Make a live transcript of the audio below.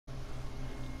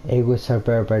Hey, what's up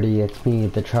everybody, it's me,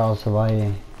 the Charles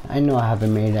Hawaii. I know I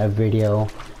haven't made a video.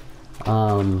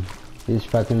 This is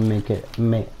probably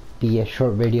gonna be a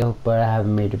short video, but I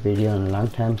haven't made a video in a long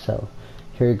time, so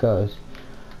here it goes.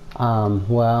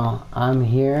 Well, I'm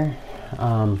here,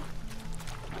 and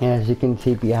as you can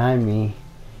see behind me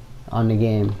on the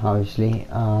game, obviously,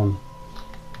 I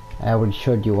already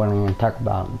showed you what I'm gonna talk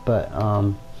about, but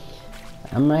I'm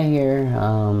right here,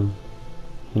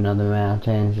 you know, the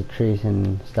mountains, the trees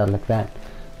and stuff like that.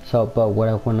 So, but what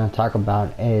I want to talk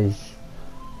about is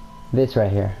this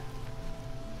right here.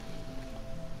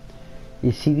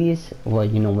 You see these? Well,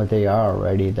 you know what they are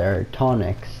already. They're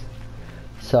tawnecks.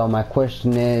 So my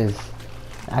question is,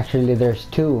 actually there's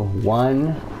two.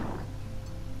 One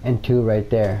and two right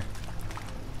there.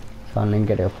 So I'm going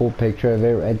to get a full picture of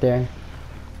it right there.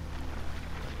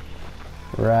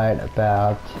 Right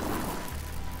about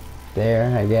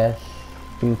there, I guess.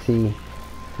 You can see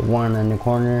one in the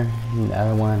corner and the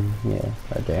other one, yeah,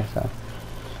 right there. So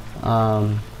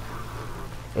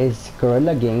is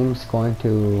Gorrila Games going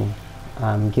to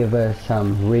give us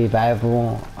some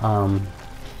revival,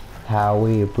 how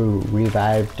we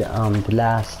revived the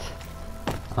last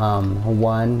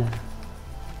one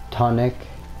tawneck,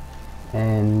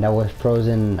 and that was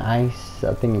frozen ice.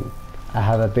 I think I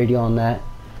have a video on that.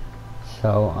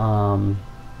 So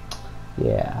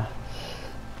yeah,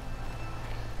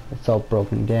 it's all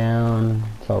broken down,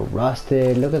 it's all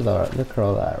rusted. Look at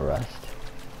all that rust.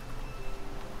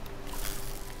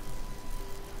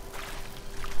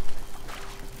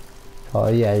 Oh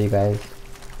yeah, you guys,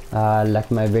 like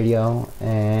my video,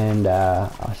 and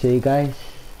I'll see you guys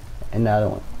in the other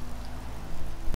one.